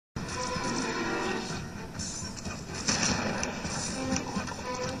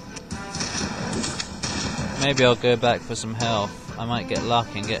Maybe I'll go back for some health. I might get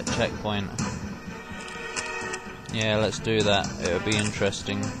lucky and get a checkpoint. Yeah, let's do that. It'll be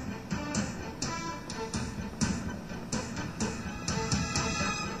interesting. In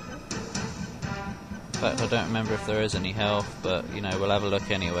fact, I don't remember if there is any health, but you know, we'll have a look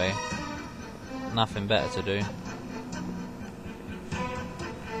anyway. Nothing better to do.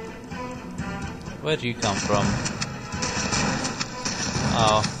 Where do you come from?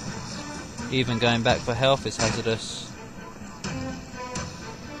 Oh, even going back for health is hazardous.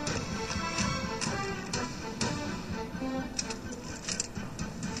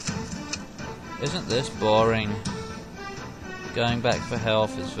 Isn't this boring? Going back for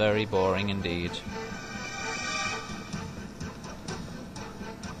health is very boring indeed.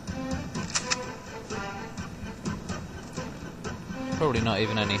 Probably not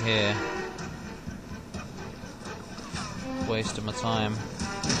even any here. Waste of my time.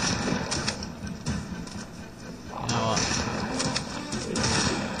 You know what?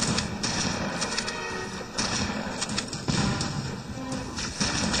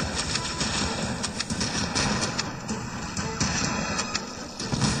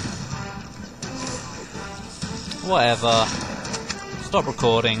 Whatever. Stop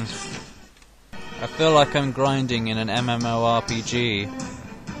recording. I feel like I'm grinding in an MMORPG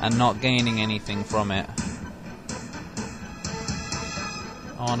and not gaining anything from it.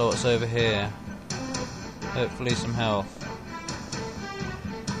 I wonder what's over here. Hopefully some health.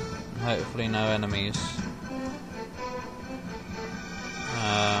 And hopefully no enemies.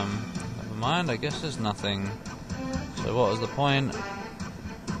 Never mind, I guess there's nothing. So what was the point?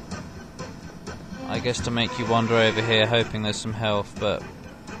 I guess to make you wander over here hoping there's some health, but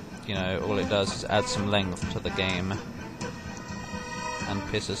you know, all it does is add some length to the game and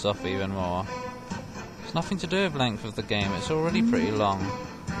piss us off even more. It's nothing to do with length of the game, it's already pretty long.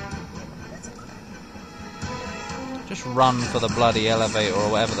 Just run for the bloody elevator or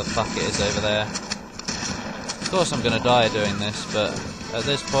whatever the fuck it is over there. Of course I'm gonna die doing this, but at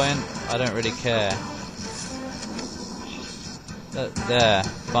this point I don't really care. There,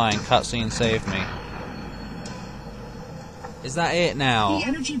 fine, cutscene saved me. Is that it now? The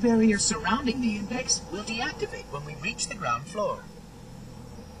energy barrier surrounding the index will deactivate when we reach the ground floor.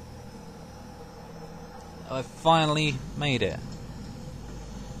 I finally made it.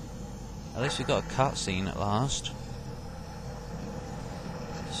 At least we got a cutscene at last.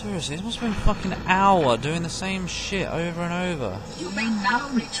 Seriously, this must have been a fucking hour doing the same shit over and over. You may now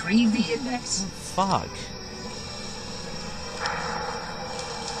retrieve the index. Oh, fuck.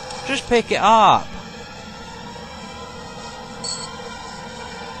 Just pick it up.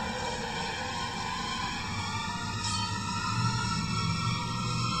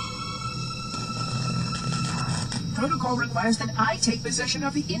 Protocol requires that I take possession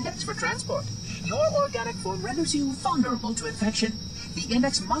of the index for transport. Your organic form renders you vulnerable to infection. The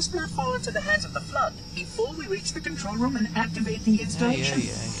index must not fall into the hands of the Flood before we reach the control room and activate the installation.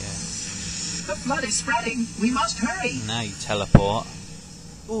 Yeah. The Flood is spreading. We must hurry. Now you teleport.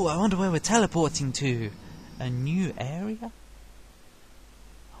 Ooh, I wonder where we're teleporting to. A new area?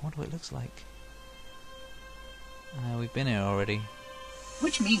 I wonder what it looks like. We've been here already.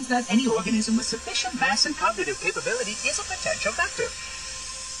 Which means that any organism with sufficient mass and cognitive capability is a potential vector.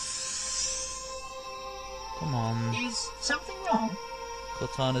 Come on. Is something wrong?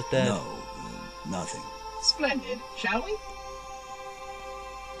 Cortana's dead. No, nothing. Splendid, shall we?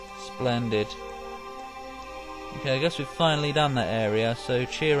 Splendid. Okay, I guess we've finally done that area, so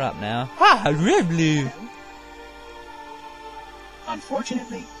cheer up now. Ha! Revlu!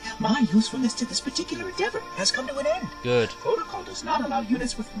 Unfortunately, my usefulness to this particular endeavor has come to an end. Good. Protocol does not allow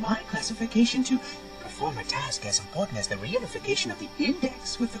units with my classification to perform a task as important as the reunification of the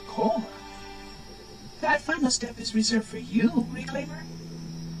index with the core. That final step is reserved for you, Reclaimer.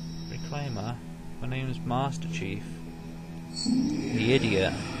 Reclaimer? My name is Master Chief. The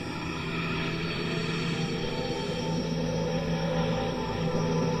idiot.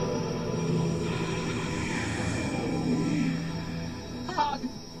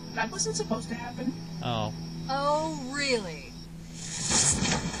 That wasn't supposed to happen. Oh. Oh, really?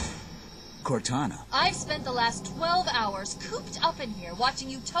 Cortana. I've spent the last 12 hours cooped up in here watching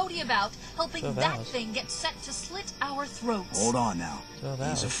you toady about, helping 12 that hours. thing get set to slit our throats. Hold on now. 12 He's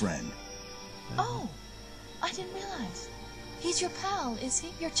hours. a friend. Oh, I didn't realize. He's your pal, is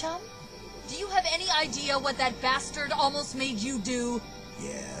he? Your chum? Do you have any idea what that bastard almost made you do?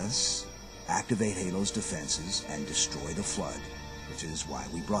 Yes. Activate Halo's defenses and destroy the Flood, which is why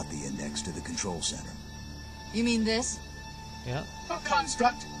we brought the index to the control center. You mean this? Yep. A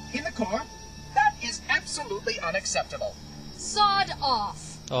construct in the core? That is absolutely unacceptable. Sod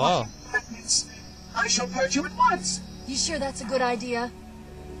off! Oh. Impertinence. I shall purge you at once. You sure that's a good idea?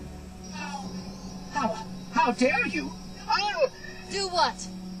 How dare you? I'll... Do what?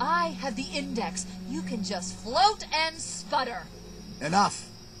 I have the index. You can just float and sputter. Enough.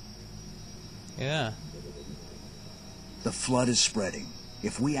 Yeah. The flood is spreading.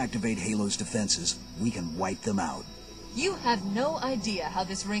 If we activate Halo's defenses, we can wipe them out. You have no idea how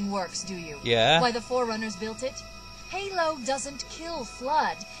this ring works, do you? Yeah. Why the Forerunners built it? Halo doesn't kill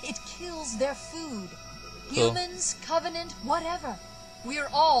Flood. It kills their food. Cool. Humans, Covenant, whatever. We're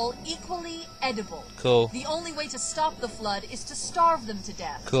all equally edible. Cool. The only way to stop the Flood is to starve them to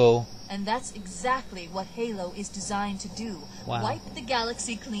death. Cool. And that's exactly what Halo is designed to do. Wow. Wipe the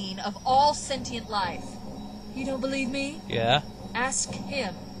galaxy clean of all sentient life. You don't believe me? Yeah. Ask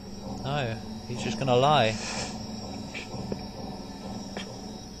him. No, he's just gonna lie.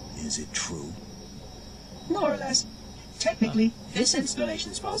 Is it true? More or less. Technically, this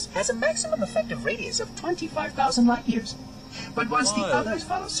installation's pulse has a maximum effective radius of 25,000 light years. But once the Whoa. others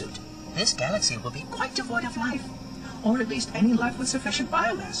follow suit, this galaxy will be quite devoid of life. Or at least any life with sufficient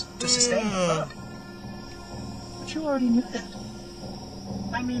biomass to sustain the flood. But you already knew that.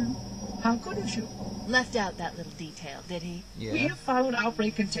 I mean, how couldn't you? Left out that little detail, did he? Yeah. We have followed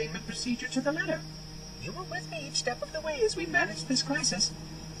outbreak containment procedure to the letter. You were with me each step of the way as we managed this crisis.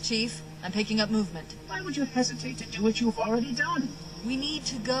 Chief, I'm picking up movement. Why would you hesitate to do what you've already done? We need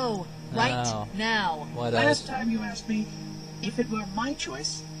to go. Now. Right now. Why Last does? time you asked me, if it were my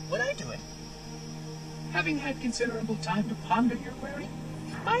choice, would I do it? Having had considerable time to ponder your query,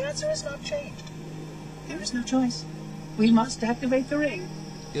 my answer has not changed. There is no choice. We must activate the ring.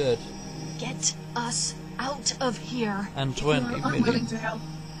 Good. Get us out of here. And If you are 20 unwilling million. to help,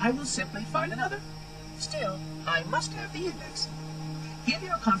 I will simply find another. Still, I must have the index. Give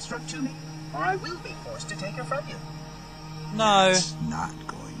your construct to me, or I will be forced to take her from you. No. It's not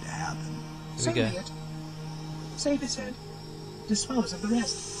going to happen. Here So we go. be it. Save his head. Dispose of the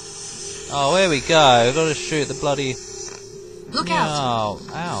rest. Oh, here we go. We've got to shoot the bloody... Look out. Oh,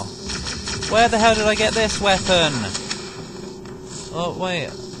 ow. Where the hell did I get this weapon? Oh, wait.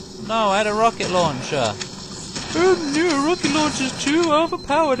 No, I had a rocket launcher. Oh no, rocket launcher's too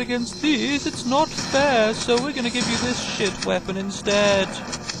overpowered against these. It's not fair, so we're gonna give you this shit weapon instead.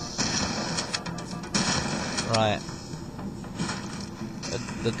 Right.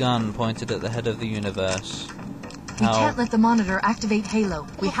 The gun pointed at the head of the universe. We can't let the monitor activate Halo.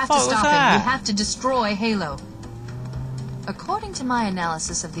 We the have to fuck was stop that? him. We have to destroy Halo. According to my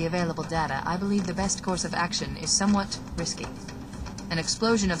analysis of the available data, I believe the best course of action is somewhat risky. An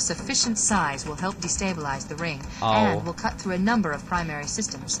explosion of sufficient size will help destabilize the ring, and will cut through a number of primary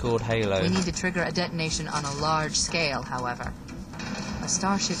systems. It's called Halo. We need to trigger a detonation on a large scale, however. A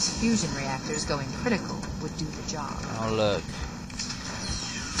starship's fusion reactors going critical would do the job. Oh, look.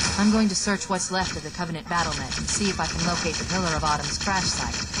 I'm going to search what's left of the Covenant battlement and see if I can locate the Pillar of Autumn's crash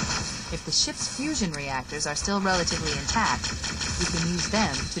site. If the ship's fusion reactors are still relatively intact, we can use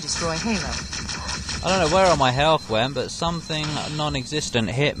them to destroy Halo. I don't know where all my health went, but something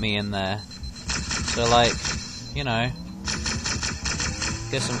non-existent hit me in there. So, like, you know,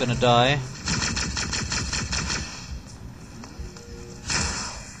 guess I'm gonna die.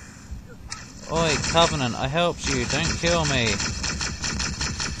 Oi, Covenant, I helped you, don't kill me.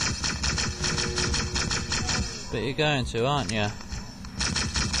 But you're going to, aren't you?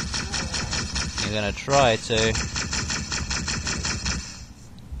 You're gonna try to.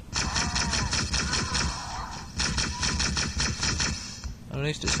 At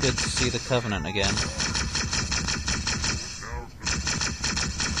least it's good to see the Covenant again.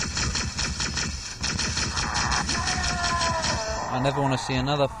 I never want to see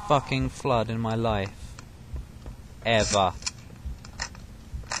another fucking flood in my life. Ever.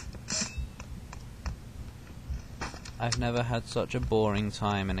 I've never had such a boring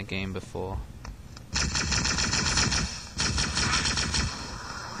time in a game before.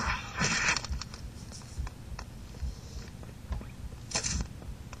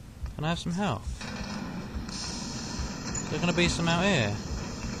 Can I have some health? Is there going to be some out here?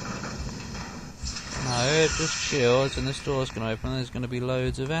 No, it just shields and this door's going to open and there's going to be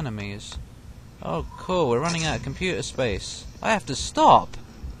loads of enemies. Oh cool, we're running out of computer space. I have to stop!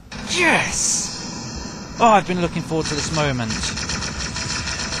 Yes! Oh, I've been looking forward to this moment.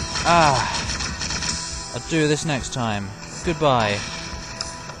 I'll do this next time. Goodbye.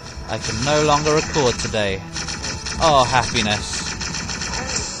 I can no longer record today. Oh, happiness.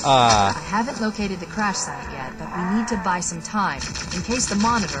 I haven't located the crash site yet, but we need to buy some time, in case the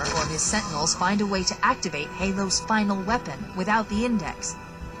Monitor or his Sentinels find a way to activate Halo's final weapon without the index.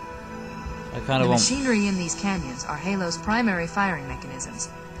 I kind The of want... machinery in these canyons are Halo's primary firing mechanisms.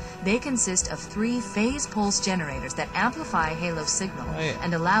 They consist of 3 phase pulse generators that amplify Halo's signal Wait.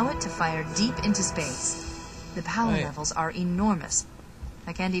 and allow it to fire deep into space. The power Wait. levels are enormous.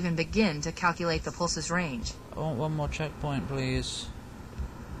 I can't even begin to calculate the pulse's range. I want one more checkpoint, please.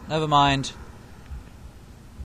 Never mind.